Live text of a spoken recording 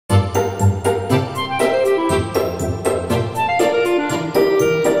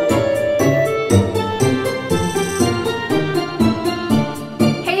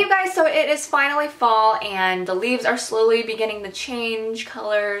fall and the leaves are slowly beginning to change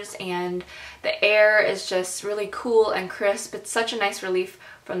colors and the air is just really cool and crisp. It's such a nice relief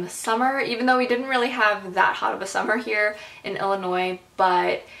from the summer, even though we didn't really have that hot of a summer here in Illinois,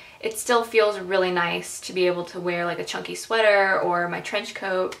 but it still feels really nice to be able to wear like a chunky sweater or my trench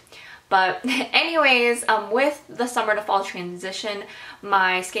coat. But anyways, with the summer to fall transition,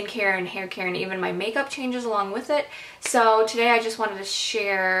 my skincare and hair care and even my makeup changes along with it. So today I just wanted to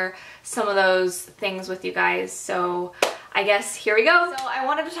share some of those things with you guys. So I guess here we go. So I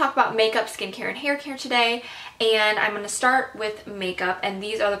wanted to talk about makeup, skincare, and hair care today. And I'm going to start with makeup. And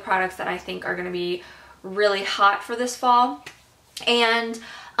these are the products that I think are going to be really hot for this fall. And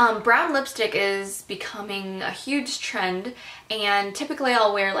brown lipstick is becoming a huge trend, and typically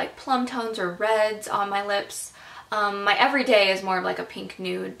I'll wear like plum tones or reds on my lips. My everyday is more of like a pink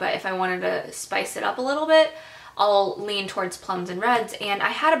nude, but if I wanted to spice it up a little bit, I'll lean towards plums and reds. And I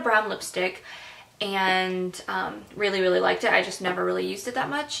had a brown lipstick and really liked it. I just never really used it that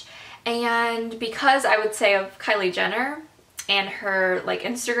much. And because I would say of Kylie Jenner and her like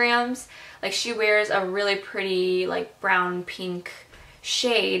Instagrams, like she wears a really pretty like brown pink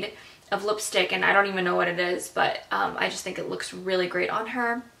shade of lipstick, and I don't even know what it is, but I just think it looks really great on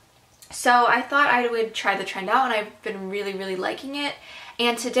her. So I thought I would try the trend out, and I've been really liking it.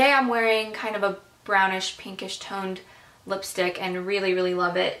 And today I'm wearing kind of a brownish pinkish toned lipstick and really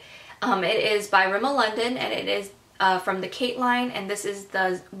love it. It is by Rimmel London, and it is from the Kate line, and this is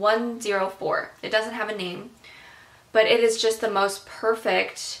the 104. It doesn't have a name, but it is just the most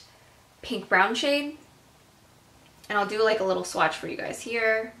perfect pink brown shade. And I'll do like a little swatch for you guys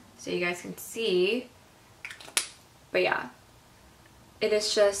here so you guys can see. But yeah, it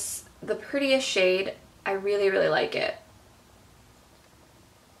is just the prettiest shade. I really like it.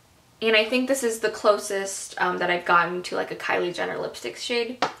 And I think this is the closest that I've gotten to like a Kylie Jenner lipstick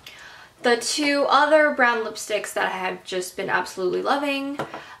shade. The two other brown lipsticks that I have just been absolutely loving.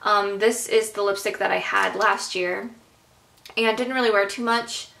 This is the lipstick that I had last year and didn't really wear too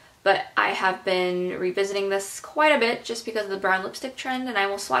much. But I have been revisiting this quite a bit just because of the brown lipstick trend, and I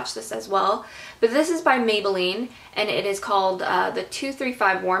will swatch this as well. But this is by Maybelline, and it is called the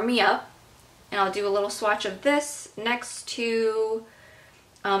 235 Warm Me Up. And I'll do a little swatch of this next to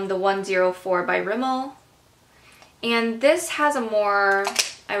the 104 by Rimmel. And this has a more,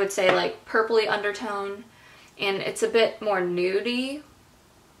 I would say, like purpley undertone, and it's a bit more nudie.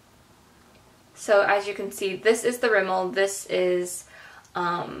 So as you can see, this is the Rimmel, this is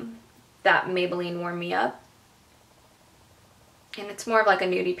that Maybelline Warm Me Up, and it's more of like a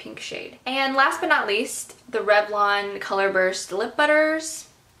nudie pink shade. And last but not least, the Revlon Color Burst Lip Butters,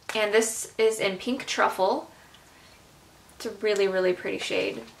 and this is in Pink Truffle. It's a really pretty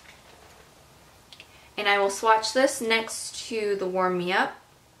shade. And I will swatch this next to the Warm Me Up.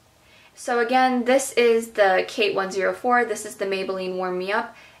 So again, this is the Kate 104, this is the Maybelline Warm Me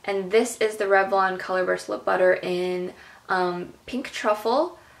Up, and this is the Revlon Color Burst Lip Butter in Pink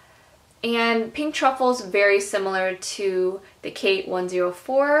Truffle. And Pink Truffle is very similar to the Kate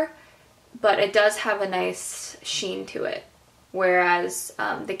 104, but it does have a nice sheen to it, whereas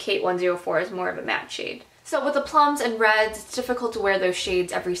the Kate 104 is more of a matte shade. So with the plums and reds, it's difficult to wear those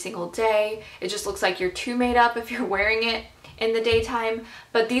shades every single day. It just looks like you're too made up if you're wearing it in the daytime,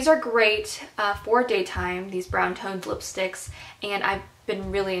 but these are great for daytime, these brown toned lipsticks, and I've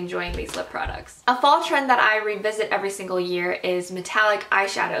been really enjoying these lip products. A fall trend that I revisit every single year is metallic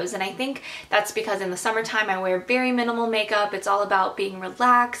eyeshadows, and I think that's because in the summertime I wear very minimal makeup. It's all about being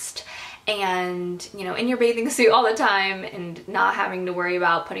relaxed and, you know, in your bathing suit all the time and not having to worry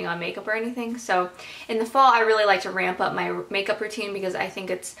about putting on makeup or anything. So in the fall I really like to ramp up my makeup routine because I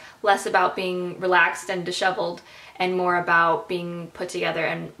think it's less about being relaxed and disheveled and more about being put together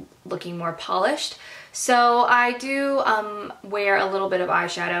and looking more polished. So I do wear a little bit of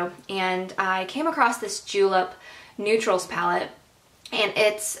eyeshadow, and I came across this JULEP Neutrals palette, and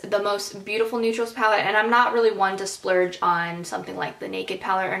it's the most beautiful neutrals palette, and I'm not really one to splurge on something like the Naked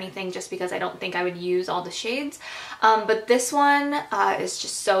palette or anything just because I don't think I would use all the shades, but this one is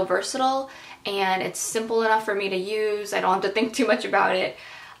just so versatile and it's simple enough for me to use. I don't have to think too much about it.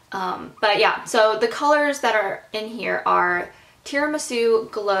 But yeah, so the colors that are in here are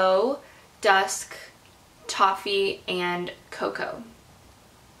Tiramisu, Glow, Dusk, Toffee, and Cocoa.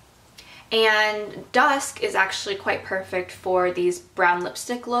 And Dusk is actually quite perfect for these brown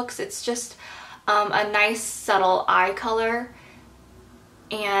lipstick looks. It's just a nice subtle eye color,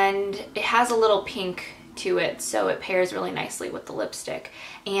 and it has a little pink to it, so it pairs really nicely with the lipstick.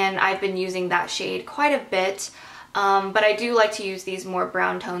 And I've been using that shade quite a bit, but I do like to use these more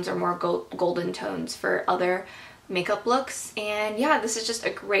brown tones or more golden tones for other makeup looks. And yeah, this is just a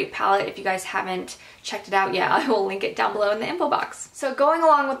great palette. If you guys haven't checked it out yet, I will link it down below in the info box. So going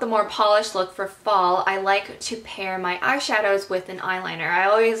along with the more polished look for fall, I like to pair my eyeshadows with an eyeliner. I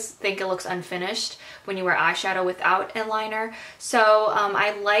always think it looks unfinished when you wear eyeshadow without a liner. So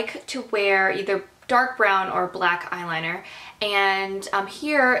I like to wear either dark brown or black eyeliner. And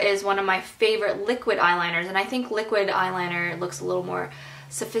here is one of my favorite liquid eyeliners, and I think liquid eyeliner looks a little more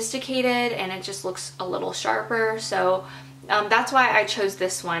sophisticated and it just looks a little sharper. So that's why I chose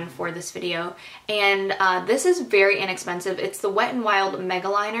this one for this video. And this is very inexpensive. It's the Wet n Wild Mega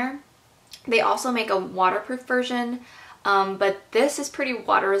Liner. They also make a waterproof version, but this is pretty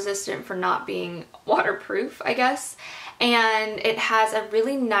water resistant for not being waterproof, I guess. And it has a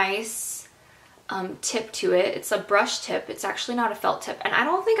really nice tip to it. It's a brush tip. It's actually not a felt tip. And I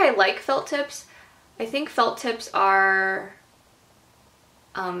don't think I like felt tips. I think felt tips are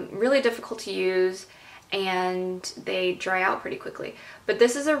really difficult to use and they dry out pretty quickly. But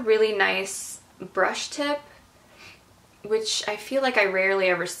this is a really nice brush tip, which I feel like I rarely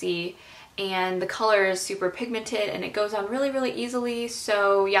ever see. And the color is super pigmented and it goes on really, really easily.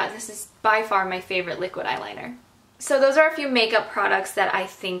 So yeah, this is by far my favorite liquid eyeliner. So those are a few makeup products that I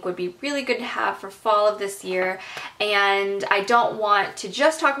think would be really good to have for fall of this year. And I don't want to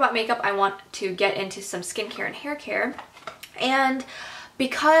just talk about makeup, I want to get into some skincare and hair care. And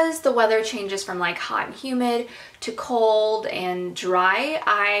because the weather changes from like hot and humid to cold and dry,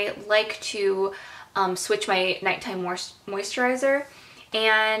 I like to switch my nighttime moisturizer.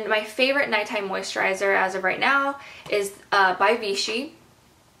 And my favorite nighttime moisturizer as of right now is by Vichy.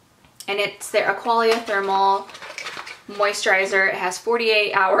 And it's their Aqualia Thermal moisturizer. It has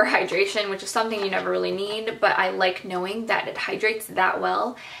 48-hour hydration, which is something you never really need, but I like knowing that it hydrates that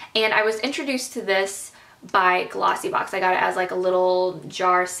well. And I was introduced to this by Glossy Box. I got it as like a little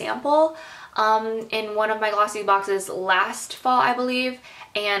jar sample in one of my Glossy Boxes last fall, I believe,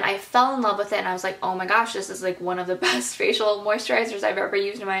 and I fell in love with it and I was like, oh my gosh, this is like one of the best facial moisturizers I've ever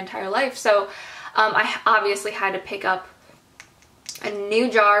used in my entire life. So I obviously had to pick up a new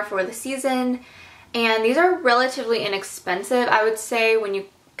jar for the season, and these are relatively inexpensive, I would say, when you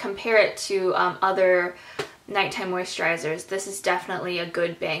compare it to other nighttime moisturizers. This is definitely a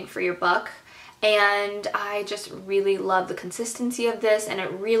good bang for your buck, and I just really love the consistency of this, and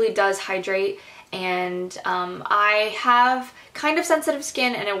it really does hydrate. And I have kind of sensitive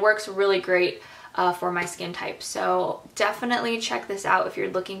skin and it works really great for my skin type. So definitely check this out if you're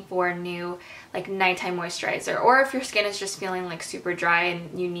looking for a new like nighttime moisturizer, or if your skin is just feeling like super dry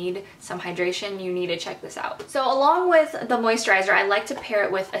and you need some hydration, you need to check this out. So along with the moisturizer, I like to pair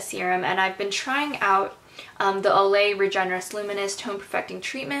it with a serum, and I've been trying out the Olay Regenerist Luminous Tone Perfecting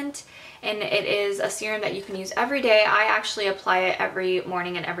Treatment, and it is a serum that you can use every day. I actually apply it every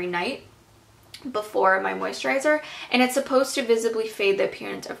morning and every night before my moisturizer, and it's supposed to visibly fade the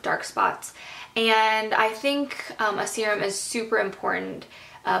appearance of dark spots. And I think a serum is super important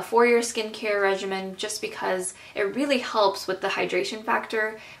for your skincare regimen, just because it really helps with the hydration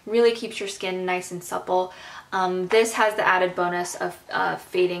factor, really keeps your skin nice and supple. This has the added bonus of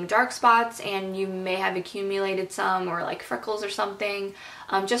fading dark spots, and you may have accumulated some or like freckles or something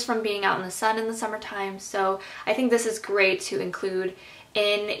just from being out in the sun in the summertime. So I think this is great to include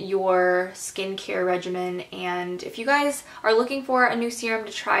in your skincare regimen. And if you guys are looking for a new serum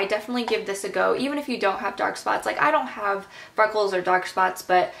to try, definitely give this a go, even if you don't have dark spots. Like, I don't have freckles or dark spots,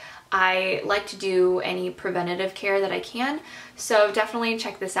 but I like to do any preventative care that I can. So definitely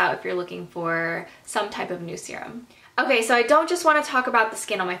check this out if you're looking for some type of new serum. Okay, so I don't just want to talk about the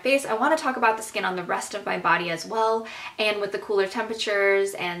skin on my face, I want to talk about the skin on the rest of my body as well. And with the cooler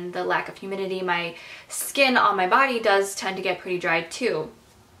temperatures and the lack of humidity, my skin on my body does tend to get pretty dry too.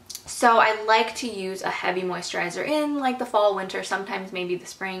 So I like to use a heavy moisturizer in like the fall, winter, sometimes maybe the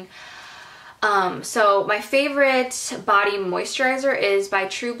spring. So my favorite body moisturizer is by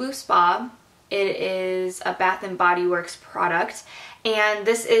True Blue Spa. It is a Bath & Body Works product, and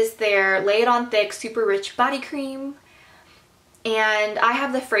this is their Lay It On Thick Super Rich Body Cream. And I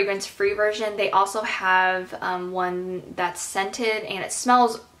have the fragrance-free version. They also have one that's scented, and it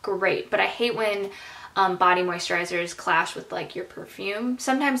smells great, but I hate when body moisturizers clash with like your perfume.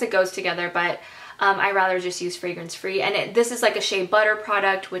 Sometimes it goes together, but I rather just use fragrance-free. And this is like a shea butter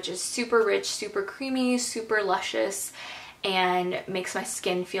product, which is super rich, super creamy, super luscious, and makes my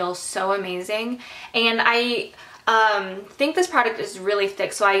skin feel so amazing. And I think this product is really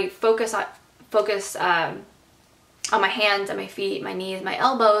thick, so I focus on my hands and my feet, my knees, my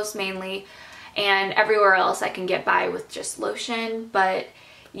elbows mainly, and everywhere else I can get by with just lotion. But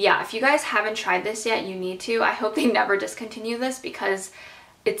yeah, if you guys haven't tried this yet, you need to. I hope they never discontinue this because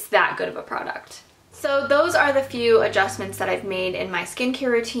it's that good of a product. So those are the few adjustments that I've made in my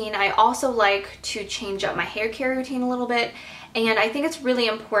skincare routine. I also like to change up my hair care routine a little bit, and I think it's really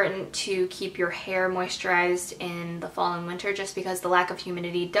important to keep your hair moisturized in the fall and winter just because the lack of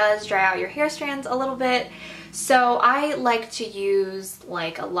humidity does dry out your hair strands a little bit. So I like to use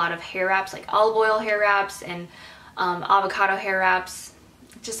like a lot of hair wraps, like olive oil hair wraps and avocado hair wraps,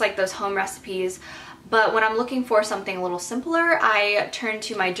 just like those home recipes. But when I'm looking for something a little simpler, I turn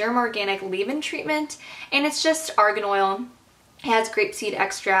to my Derm Organic leave-in treatment, and it's just argan oil. It has grapeseed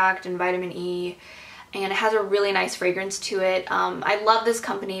extract and vitamin E, and it has a really nice fragrance to it. I love this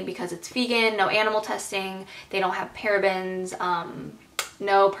company because it's vegan, no animal testing, they don't have parabens,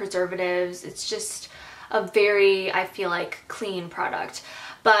 no preservatives. It's just a very, I feel like, clean product.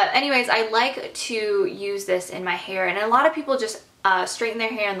 But anyways, I like to use this in my hair, and a lot of people just straighten their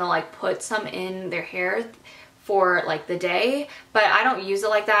hair and they'll like put some in their hair for like the day, but I don't use it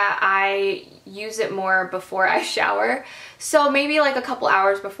like that. I use it more before I shower. So maybe like a couple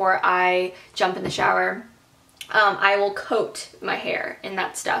hours before I jump in the shower, I will coat my hair in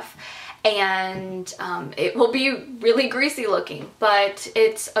that stuff, and it will be really greasy looking, but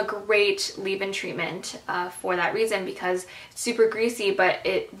it's a great leave-in treatment for that reason, because it's super greasy but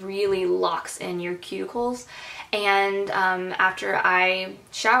it really locks in your cuticles. And after I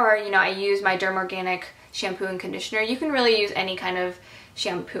shower, you know, I use my Derm Organic shampoo and conditioner. You can really use any kind of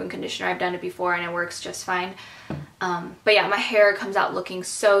shampoo and conditioner. I've done it before and it works just fine. But yeah, my hair comes out looking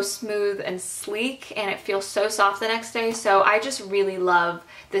so smooth and sleek, and it feels so soft the next day. So I just really love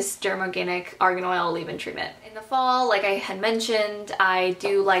this Derm Organic argan oil leave-in treatment. In the fall, like I had mentioned, I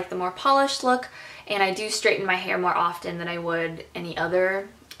do like the more polished look, and I do straighten my hair more often than I would any other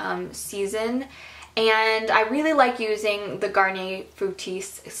season. And I really like using the Garnier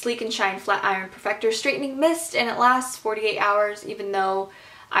Fructis Sleek and Shine Flat Iron Perfector Straightening Mist, and it lasts 48 hours, even though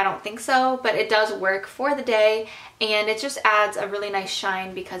I don't think so, but it does work for the day, and it just adds a really nice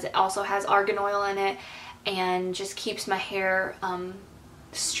shine because it also has argan oil in it and just keeps my hair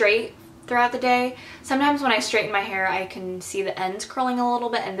straight throughout the day. Sometimes when I straighten my hair, I can see the ends curling a little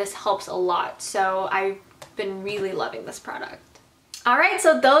bit, and this helps a lot. So I've been really loving this product. Alright,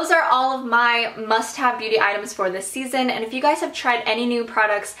 so those are all of my must-have beauty items for this season, and if you guys have tried any new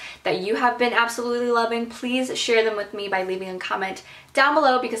products that you have been absolutely loving, please share them with me by leaving a comment down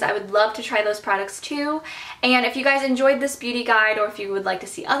below, because I would love to try those products too. And if you guys enjoyed this beauty guide, or if you would like to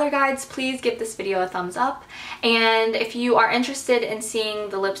see other guides, please give this video a thumbs up. And if you are interested in seeing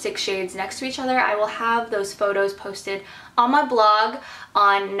the lipstick shades next to each other, I will have those photos posted on my blog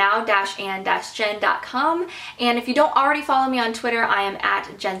on now&jenn.com. And if you don't already follow me on Twitter, I am at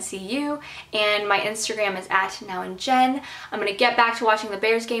JennCU, and my Instagram is at now&jenn. I'm going to get back to watching the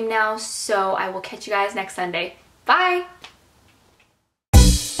Bears game now, so I will catch you guys next Sunday. Bye!